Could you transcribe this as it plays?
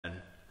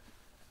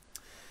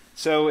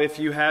So if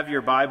you have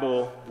your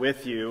Bible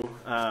with you,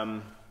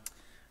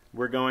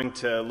 we're going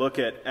to look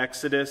at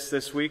Exodus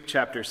this week,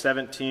 chapter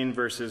 17,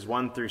 verses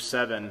 1 through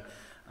 7,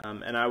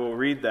 and I will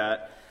read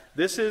that.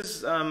 This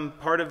is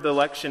part of the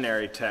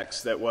lectionary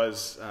text that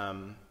was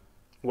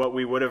what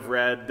we would have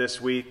read this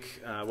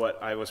week,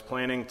 what I was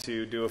planning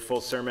to do a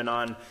full sermon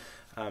on.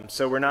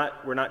 So we're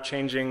not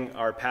changing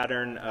our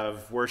pattern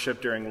of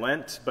worship during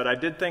Lent, but I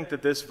did think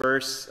that this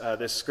verse,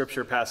 this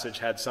scripture passage,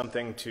 had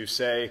something to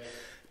say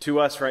to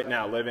us right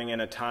now, living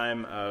in a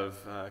time of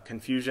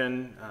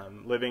confusion,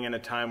 living in a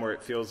time where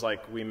it feels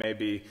like we may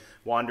be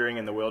wandering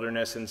in the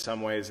wilderness in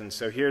some ways. And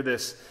so hear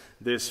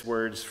this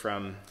words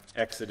from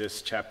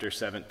Exodus chapter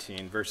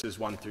 17, verses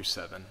 1 through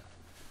 7.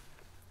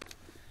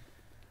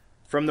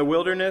 From the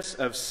wilderness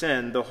of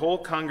Sin, the whole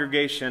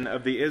congregation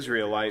of the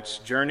Israelites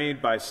journeyed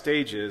by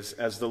stages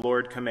as the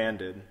Lord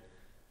commanded.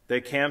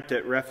 They camped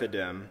at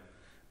Rephidim,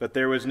 but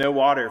there was no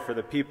water for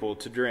the people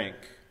to drink.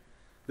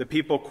 The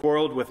people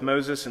quarreled with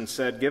Moses and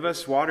said, "Give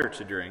us water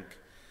to drink."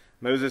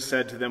 Moses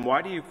said to them,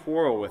 "Why do you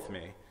quarrel with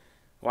me?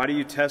 Why do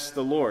you test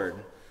the Lord?"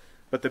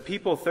 But the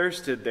people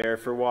thirsted there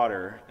for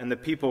water, and the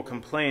people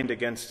complained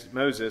against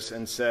Moses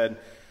and said,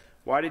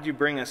 "Why did you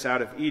bring us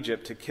out of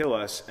Egypt to kill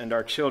us and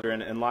our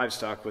children and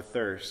livestock with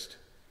thirst?"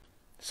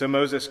 So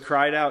Moses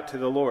cried out to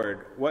the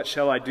Lord, "What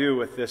shall I do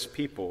with this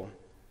people?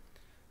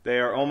 They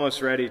are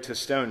almost ready to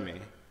stone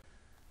me."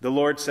 The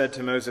Lord said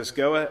to Moses,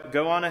 Go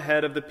on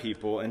ahead of the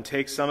people and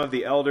take some of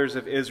the elders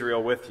of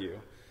Israel with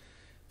you.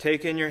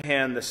 Take in your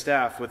hand the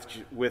staff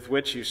with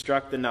which you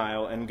struck the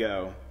Nile and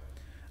go.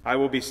 I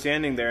will be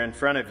standing there in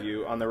front of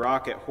you on the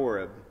rock at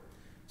Horeb.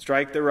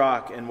 Strike the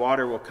rock and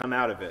water will come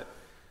out of it,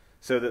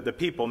 so that the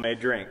people may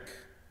drink.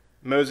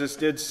 Moses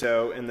did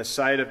so in the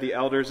sight of the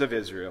elders of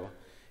Israel.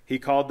 He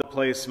called the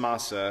place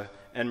Massah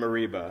and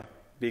Meribah,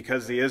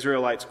 because the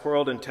Israelites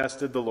quarreled and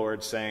tested the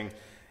Lord, saying,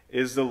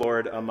 "Is the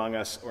Lord among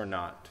us or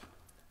not?"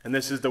 And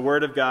this is the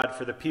word of God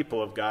for the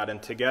people of God,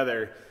 and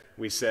together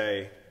we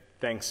say,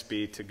 "Thanks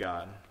be to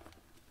God."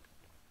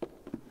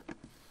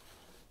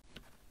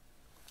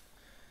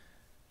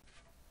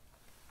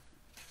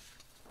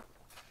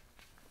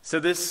 So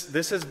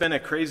this has been a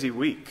crazy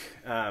week,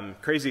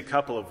 crazy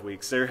couple of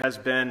weeks. There has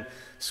been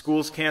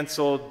schools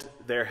canceled,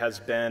 there has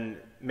been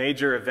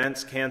major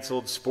events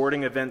canceled,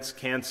 sporting events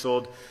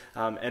canceled,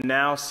 and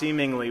now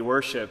seemingly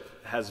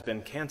worship has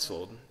been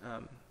canceled.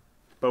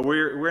 But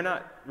we're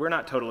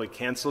not totally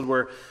canceled.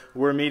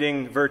 We're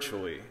meeting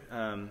virtually.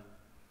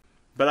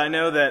 But I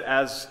know that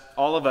as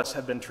all of us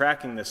have been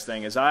tracking this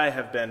thing, as I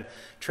have been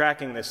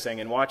tracking this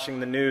thing and watching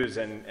the news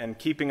and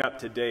keeping up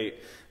to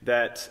date,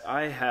 that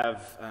I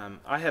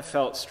have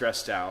felt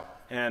stressed out,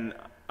 and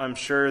I'm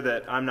sure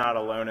that I'm not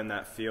alone in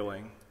that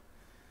feeling.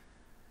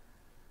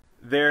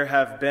 There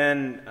have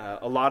been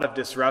a lot of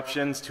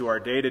disruptions to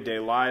our day-to-day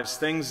lives,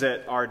 things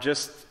that are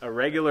just a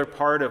regular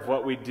part of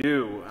what we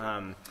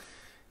do.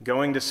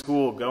 Going to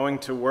school, going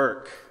to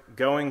work,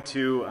 going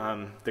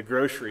to the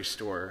grocery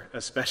store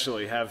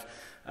especially have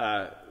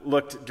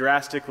looked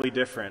drastically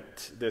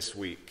different this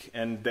week,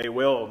 and they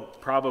will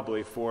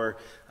probably for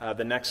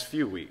the next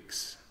few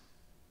weeks.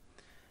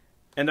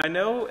 And I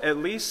know, at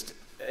least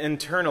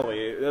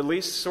internally, at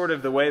least sort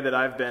of the way that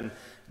I've been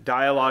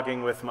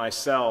dialoguing with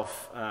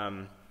myself,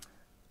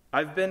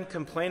 I've been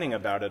complaining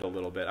about it a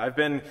little bit. I've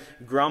been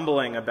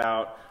grumbling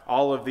about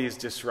all of these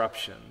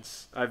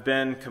disruptions. I've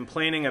been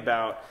complaining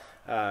about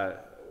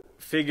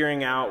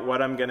figuring out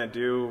what I'm going to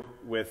do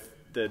with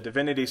the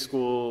divinity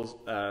school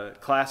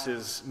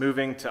classes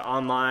moving to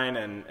online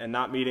and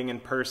not meeting in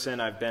person.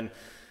 I've been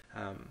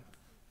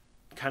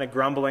kind of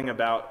grumbling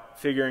about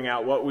figuring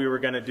out what we were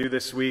going to do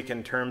this week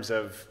in terms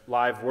of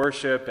live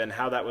worship and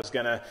how that was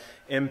going to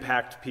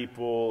impact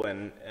people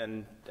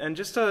and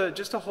just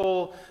a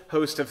whole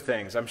host of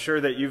things. I'm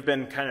sure that you've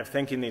been kind of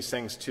thinking these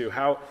things too.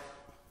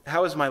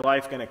 How is my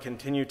life going to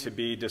continue to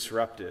be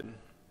disrupted?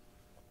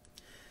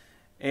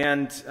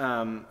 And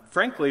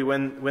frankly,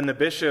 when the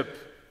bishop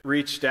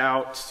reached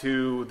out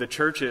to the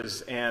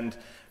churches and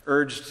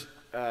urged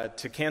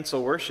to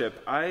cancel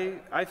worship,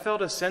 I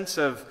felt a sense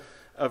of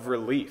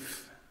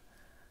relief.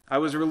 I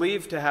was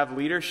relieved to have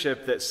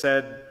leadership that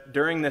said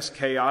during this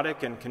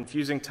chaotic and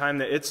confusing time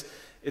that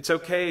it's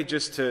okay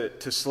just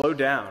to slow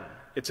down.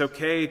 It's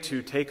okay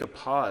to take a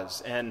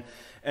pause and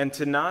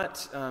to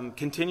not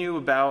continue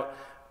about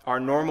our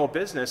normal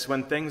business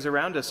when things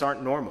around us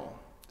aren't normal.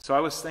 So I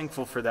was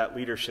thankful for that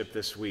leadership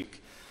this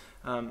week.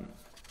 And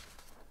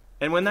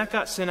when that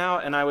got sent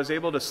out and I was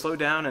able to slow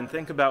down and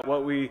think about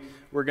what we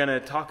were going to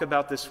talk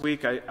about this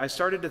week, I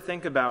started to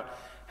think about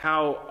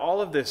how all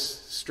of this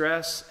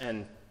stress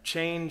and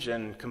change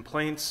and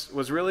complaints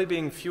was really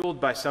being fueled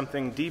by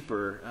something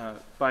deeper,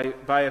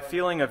 by a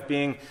feeling of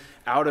being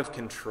out of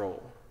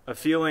control, a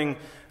feeling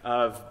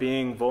of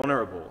being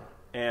vulnerable.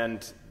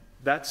 And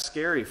that's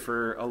scary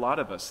for a lot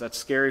of us. That's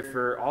scary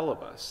for all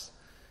of us.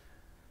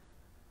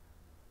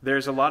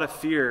 There's a lot of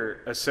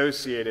fear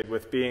associated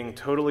with being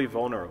totally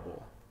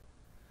vulnerable.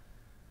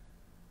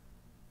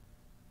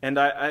 And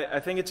I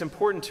think it's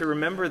important to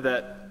remember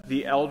that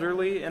the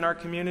elderly in our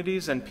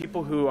communities and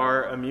people who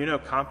are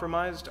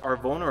immunocompromised are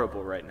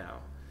vulnerable right now.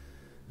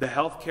 The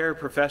healthcare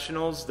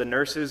professionals, the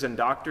nurses and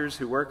doctors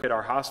who work at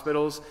our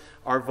hospitals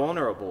are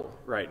vulnerable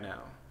right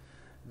now.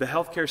 The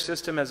healthcare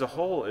system as a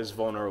whole is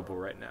vulnerable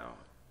right now.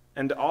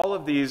 And all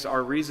of these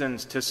are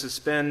reasons to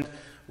suspend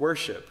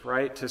worship,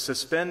 right? To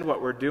suspend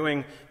what we're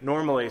doing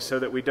normally so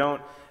that we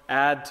don't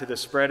add to the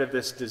spread of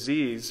this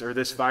disease, or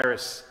this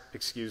virus,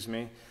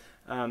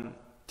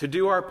 to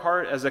do our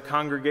part as a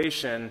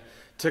congregation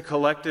to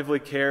collectively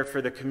care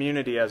for the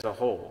community as a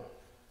whole.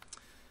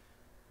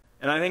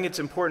 And I think it's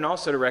important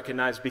also to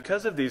recognize,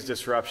 because of these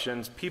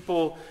disruptions,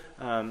 people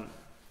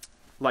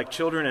like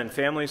children and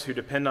families who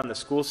depend on the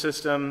school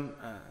system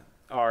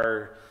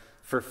are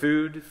for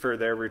food, for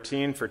their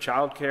routine, for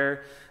childcare.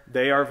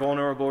 They are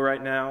vulnerable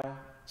right now.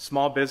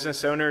 Small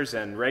business owners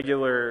and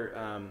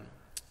regular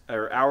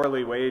or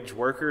hourly wage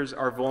workers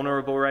are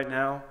vulnerable right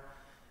now.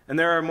 And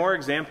there are more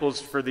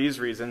examples for these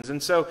reasons.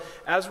 And so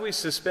as we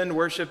suspend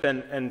worship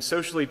and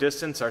socially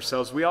distance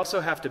ourselves, we also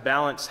have to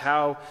balance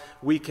how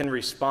we can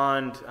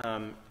respond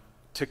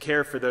to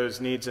care for those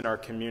needs in our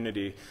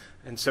community.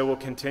 And so we'll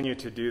continue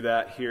to do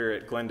that here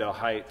at Glendale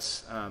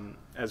Heights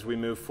as we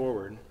move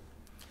forward.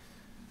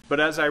 But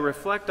as I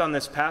reflect on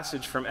this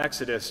passage from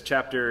Exodus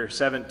chapter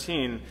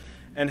 17,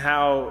 and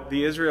how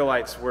the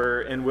Israelites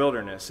were in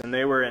wilderness, and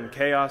they were in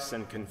chaos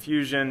and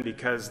confusion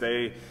because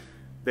they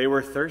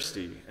were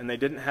thirsty and they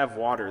didn't have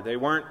water. They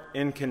weren't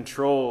in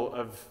control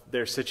of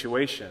their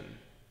situation.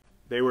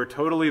 They were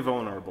totally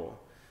vulnerable.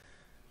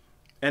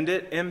 And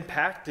it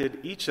impacted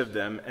each of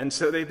them, and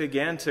so they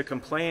began to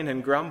complain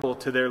and grumble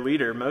to their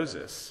leader,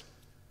 Moses.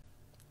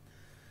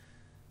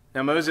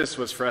 Now, Moses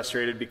was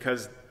frustrated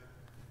because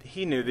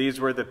he knew these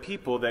were the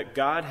people that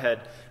God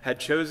had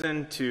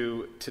chosen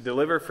to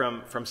deliver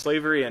from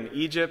slavery in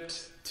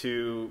Egypt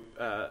to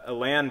a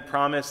land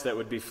promised that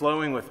would be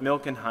flowing with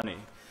milk and honey.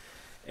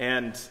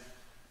 And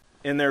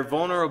in their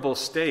vulnerable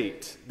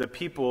state, the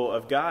people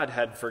of God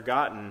had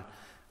forgotten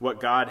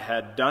what God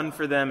had done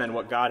for them and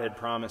what God had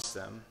promised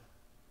them.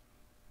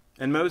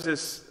 And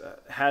Moses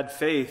had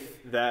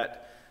faith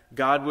that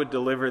God would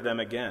deliver them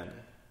again.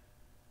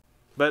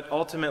 But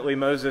ultimately,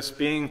 Moses,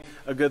 being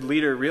a good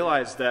leader,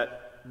 realized that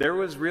there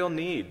was real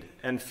need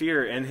and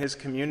fear in his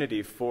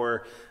community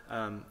for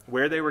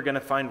where they were going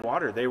to find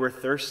water. They were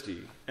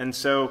thirsty. And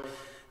so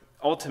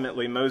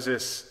ultimately,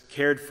 Moses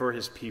cared for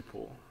his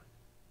people.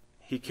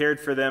 He cared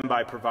for them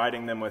by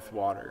providing them with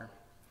water.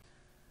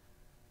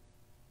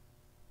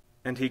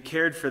 And he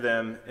cared for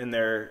them in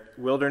their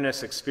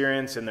wilderness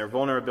experience, in their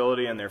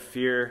vulnerability and their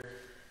fear.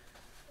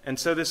 And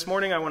so this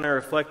morning I want to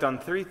reflect on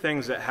three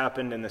things that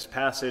happened in this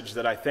passage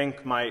that I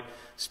think might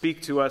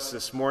speak to us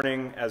this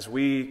morning as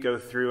we go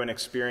through an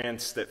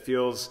experience that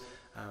feels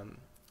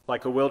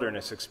like a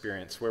wilderness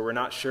experience, where we're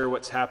not sure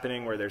what's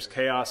happening, where there's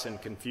chaos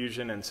and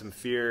confusion and some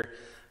fear,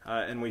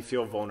 and we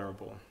feel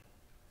vulnerable.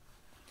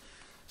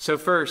 So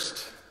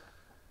first,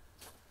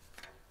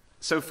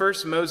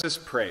 Moses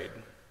prayed.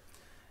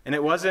 And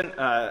it wasn't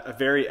a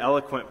very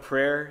eloquent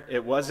prayer.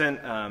 It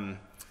wasn't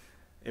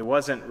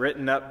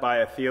written up by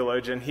a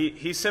theologian.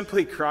 He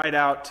simply cried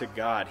out to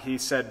God. He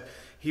said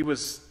he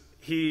was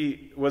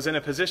in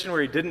a position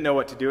where he didn't know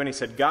what to do, and he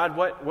said, God,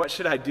 what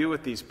should I do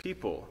with these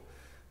people?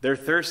 They're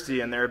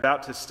thirsty and they're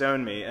about to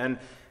stone me. And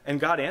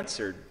God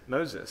answered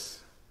Moses.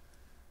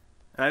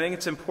 And I think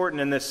it's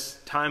important in this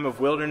time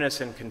of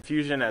wilderness and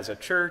confusion as a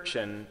church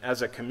and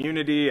as a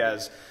community,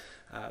 as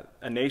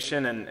a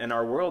nation and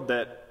our world,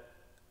 that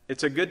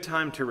it's a good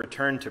time to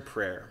return to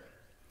prayer.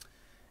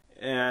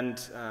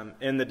 And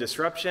in the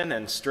disruption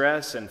and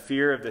stress and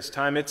fear of this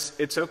time,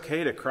 it's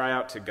okay to cry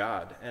out to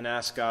God and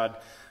ask God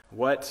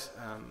what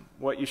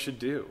you should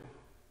do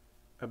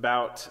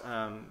about.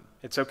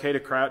 It's okay to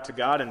cry out to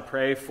God and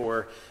pray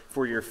for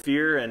your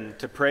fear, and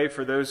to pray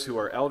for those who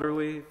are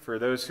elderly, for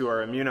those who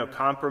are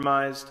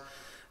immunocompromised,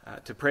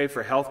 to pray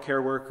for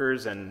healthcare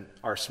workers and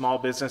our small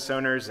business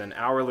owners and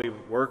hourly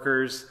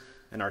workers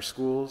in our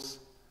schools.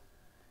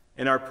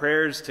 In our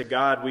prayers to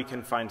God, we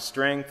can find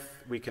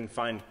strength, we can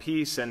find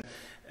peace, and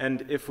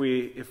if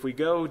we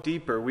go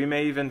deeper, we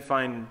may even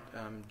find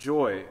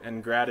joy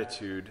and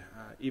gratitude,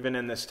 even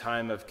in this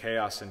time of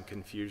chaos and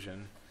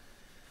confusion.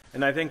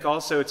 And I think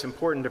also it's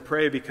important to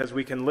pray because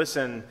we can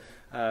listen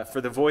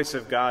for the voice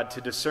of God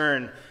to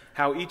discern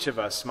how each of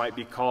us might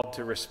be called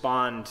to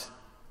respond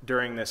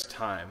during this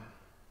time.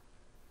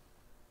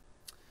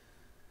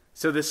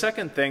 So the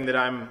second thing that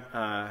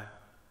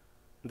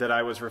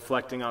I was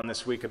reflecting on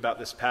this week about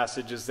this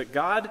passage is that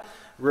God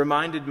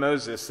reminded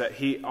Moses that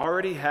he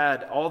already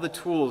had all the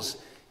tools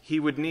he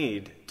would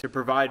need to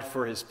provide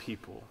for his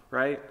people,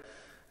 right?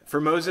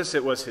 For Moses,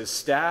 it was his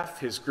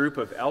staff, his group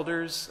of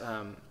elders,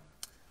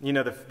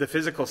 the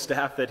physical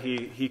staff that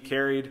he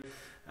carried.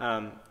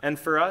 And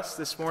for us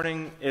this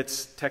morning,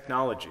 it's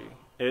technology.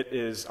 It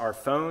is our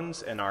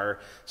phones and our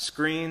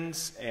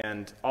screens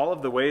and all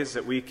of the ways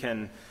that we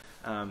can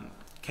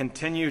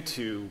continue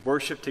to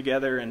worship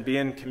together and be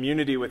in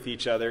community with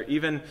each other,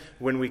 even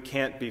when we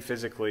can't be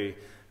physically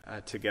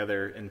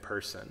together in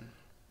person.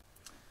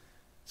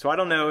 So I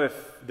don't know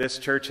if this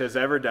church has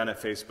ever done a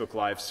Facebook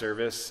Live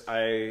service.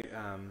 I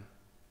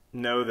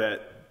know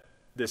that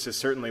this is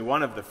certainly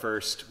one of the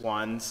first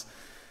ones.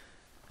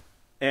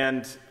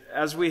 And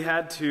as we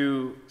had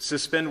to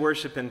suspend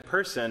worship in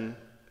person,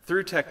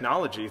 through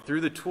technology,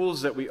 through the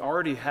tools that we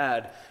already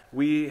had,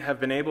 we have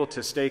been able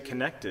to stay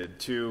connected,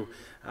 to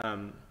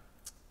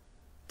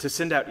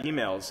send out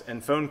emails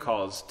and phone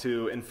calls,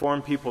 to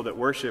inform people that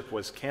worship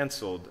was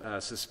canceled,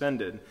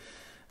 suspended.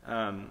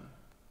 And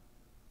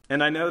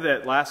I know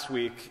that last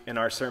week in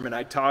our sermon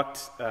I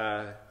talked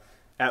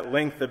at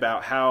length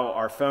about how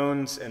our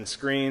phones and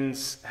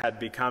screens had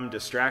become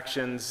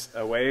distractions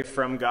away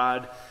from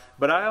God.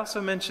 But I also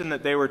mentioned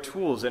that they were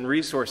tools and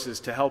resources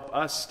to help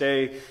us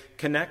stay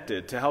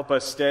connected, to help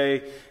us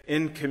stay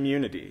in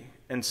community.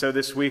 And so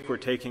this week we're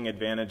taking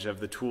advantage of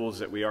the tools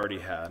that we already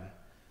had.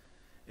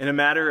 In a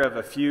matter of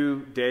a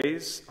few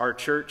days, our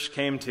church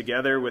came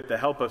together with the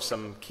help of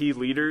some key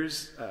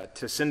leaders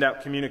to send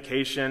out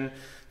communication,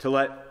 to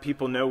let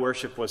people know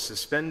worship was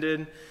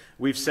suspended.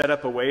 We've set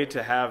up a way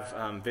to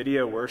have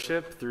video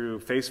worship through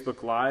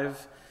Facebook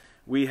Live.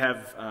 We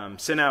have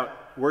sent out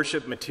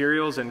worship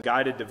materials and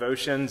guided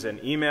devotions and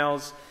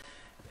emails,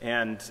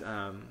 and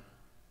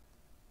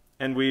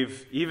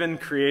we've even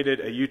created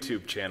a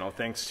YouTube channel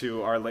thanks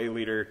to our lay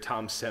leader,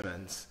 Tom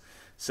Simmons.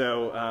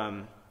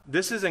 So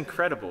this is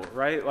incredible,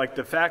 right? Like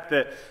the fact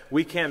that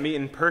we can't meet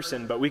in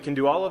person, but we can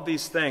do all of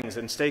these things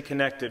and stay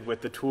connected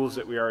with the tools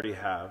that we already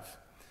have.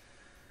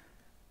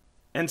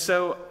 And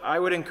so I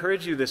would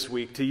encourage you this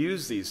week to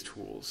use these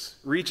tools.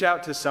 Reach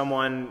out to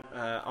someone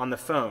on the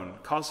phone,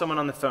 call someone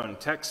on the phone,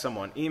 text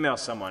someone, email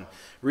someone,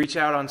 reach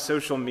out on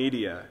social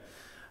media.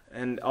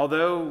 And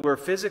although we're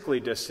physically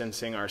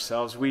distancing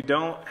ourselves, we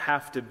don't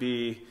have to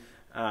be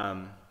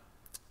alone.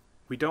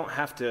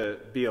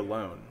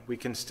 We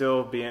can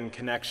still be in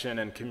connection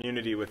and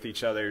community with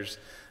each other's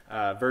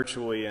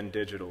virtually and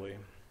digitally.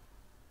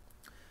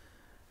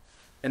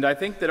 And I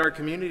think that our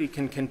community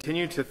can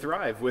continue to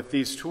thrive with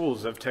these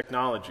tools of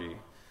technology.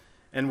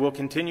 And we'll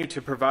continue to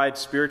provide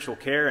spiritual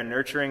care and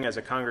nurturing as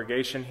a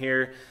congregation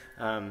here,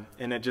 and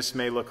it just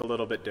may look a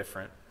little bit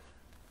different.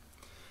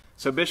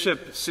 So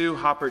Bishop Sue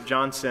Hoppert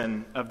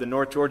Johnson of the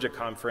North Georgia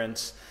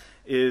Conference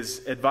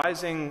is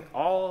advising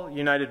all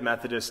United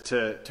Methodists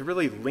to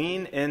really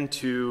lean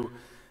into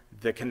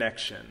the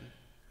connection.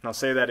 And I'll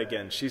say that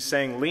again. She's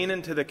saying lean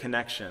into the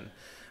connection.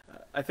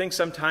 I think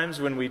sometimes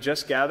when we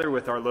just gather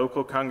with our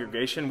local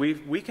congregation,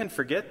 we can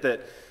forget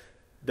that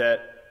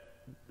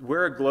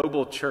we're a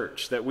global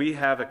church, that we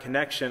have a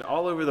connection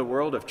all over the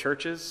world of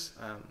churches.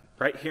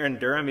 Right here in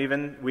Durham,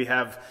 even, we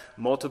have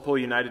multiple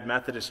United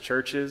Methodist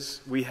churches.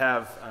 We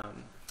have,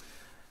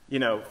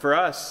 for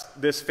us,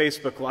 this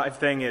Facebook Live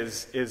thing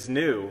is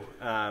new.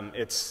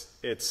 It's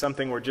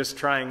something we're just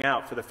trying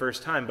out for the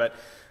first time. But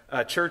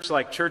a church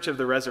like Church of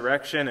the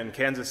Resurrection in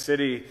Kansas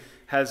City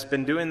has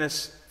been doing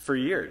this for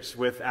years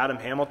with Adam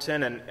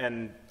Hamilton,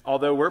 and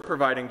although we're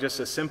providing just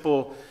a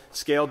simple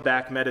scaled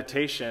back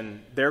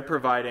meditation, they're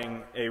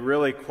providing a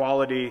really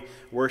quality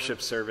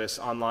worship service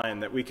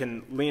online that we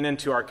can lean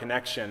into our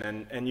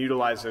connection and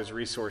utilize those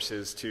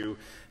resources to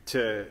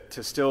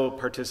still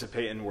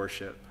participate in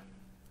worship.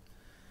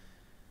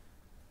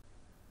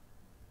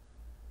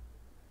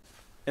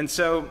 And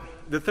so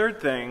the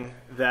third thing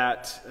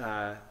that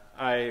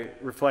I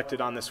reflected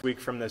on this week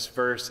from this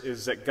verse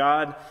is that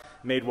God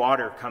made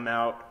water come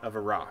out of a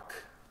rock.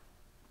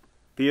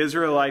 The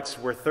Israelites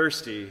were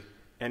thirsty,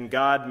 and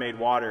God made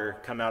water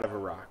come out of a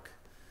rock.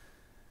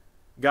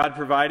 God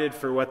provided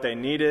for what they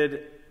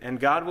needed, and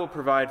God will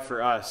provide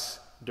for us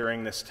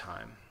during this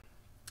time.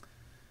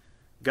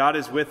 God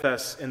is with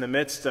us in the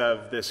midst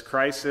of this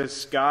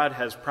crisis. God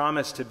has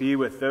promised to be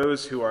with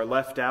those who are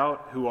left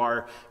out, who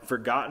are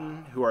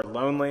forgotten, who are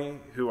lonely,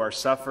 who are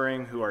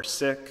suffering, who are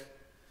sick.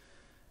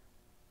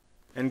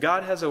 And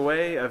God has a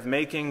way of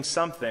making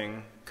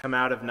something come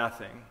out of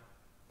nothing.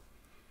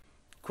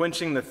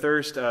 Quenching the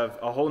thirst of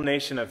a whole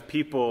nation of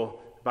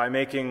people by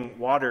making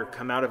water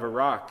come out of a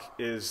rock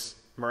is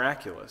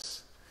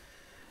miraculous.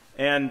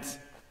 And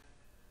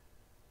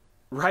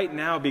right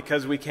now,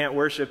 because we can't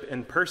worship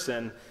in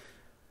person,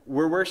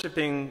 we're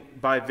worshiping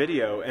by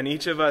video, and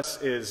each of us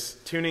is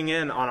tuning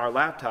in on our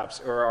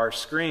laptops or our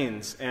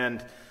screens,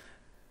 and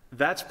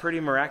that's pretty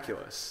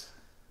miraculous.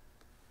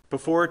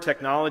 Before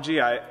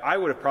technology, I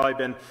would have probably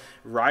been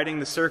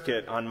riding the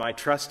circuit on my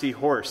trusty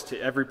horse to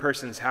every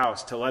person's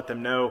house to let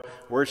them know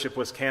worship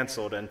was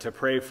canceled and to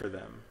pray for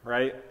them,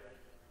 right?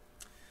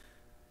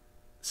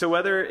 So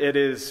whether it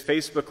is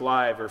Facebook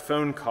Live or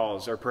phone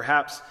calls or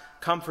perhaps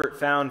comfort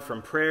found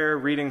from prayer,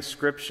 reading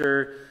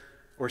scripture,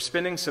 or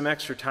spending some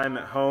extra time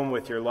at home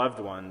with your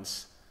loved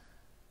ones,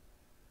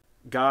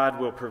 God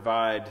will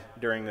provide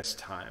during this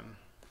time.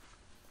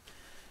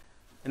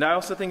 And I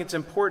also think it's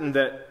important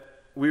that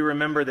we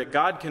remember that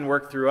God can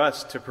work through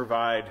us to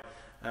provide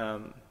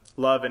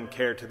love and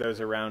care to those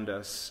around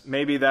us.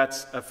 Maybe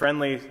that's a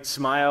friendly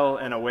smile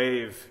and a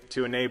wave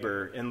to a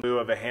neighbor in lieu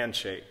of a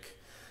handshake.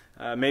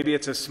 Maybe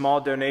it's a small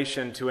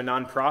donation to a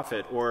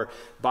nonprofit or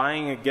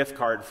buying a gift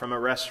card from a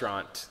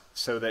restaurant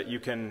so that you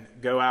can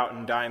go out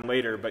and dine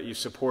later, but you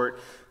support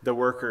the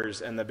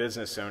workers and the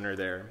business owner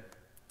there.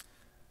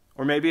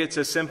 Or maybe it's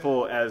as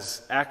simple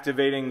as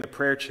activating the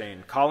prayer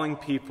chain, calling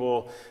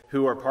people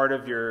who are part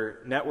of your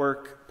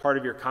network, part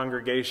of your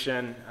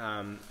congregation,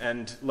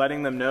 and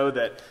letting them know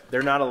that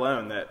they're not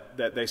alone,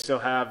 that they still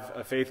have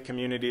a faith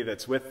community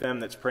that's with them,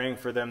 that's praying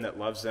for them, that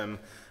loves them.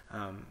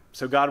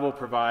 So God will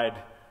provide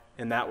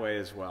in that way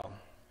as well.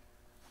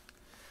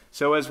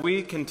 So as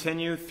we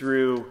continue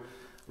through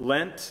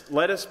Lent,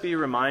 let us be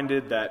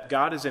reminded that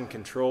God is in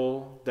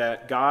control,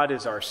 that God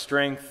is our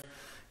strength,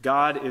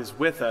 God is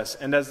with us,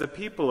 and as the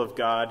people of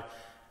God,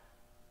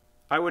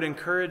 I would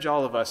encourage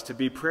all of us to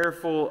be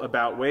prayerful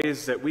about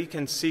ways that we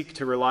can seek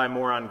to rely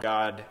more on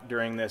God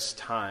during this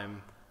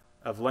time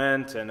of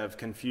Lent and of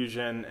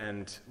confusion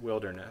and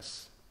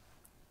wilderness.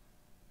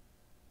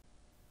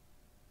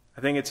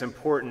 I think it's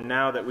important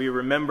now that we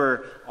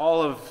remember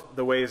all of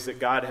the ways that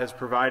God has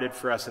provided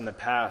for us in the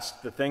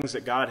past, the things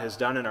that God has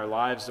done in our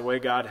lives, the way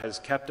God has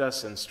kept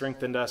us and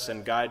strengthened us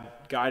and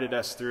guided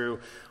us through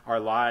our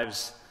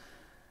lives.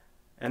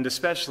 And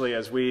especially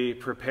as we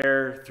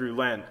prepare through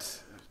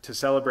Lent to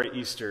celebrate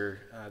Easter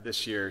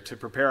this year, to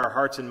prepare our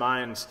hearts and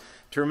minds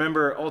to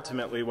remember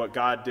ultimately what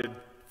God did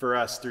for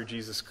us through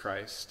Jesus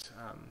Christ,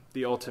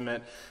 the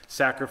ultimate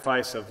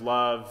sacrifice of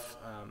love,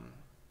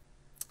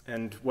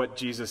 and what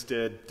Jesus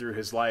did through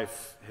his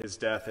life, his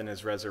death, and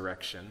his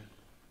resurrection.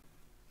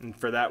 And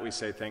for that we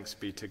say thanks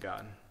be to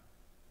God.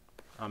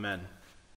 Amen.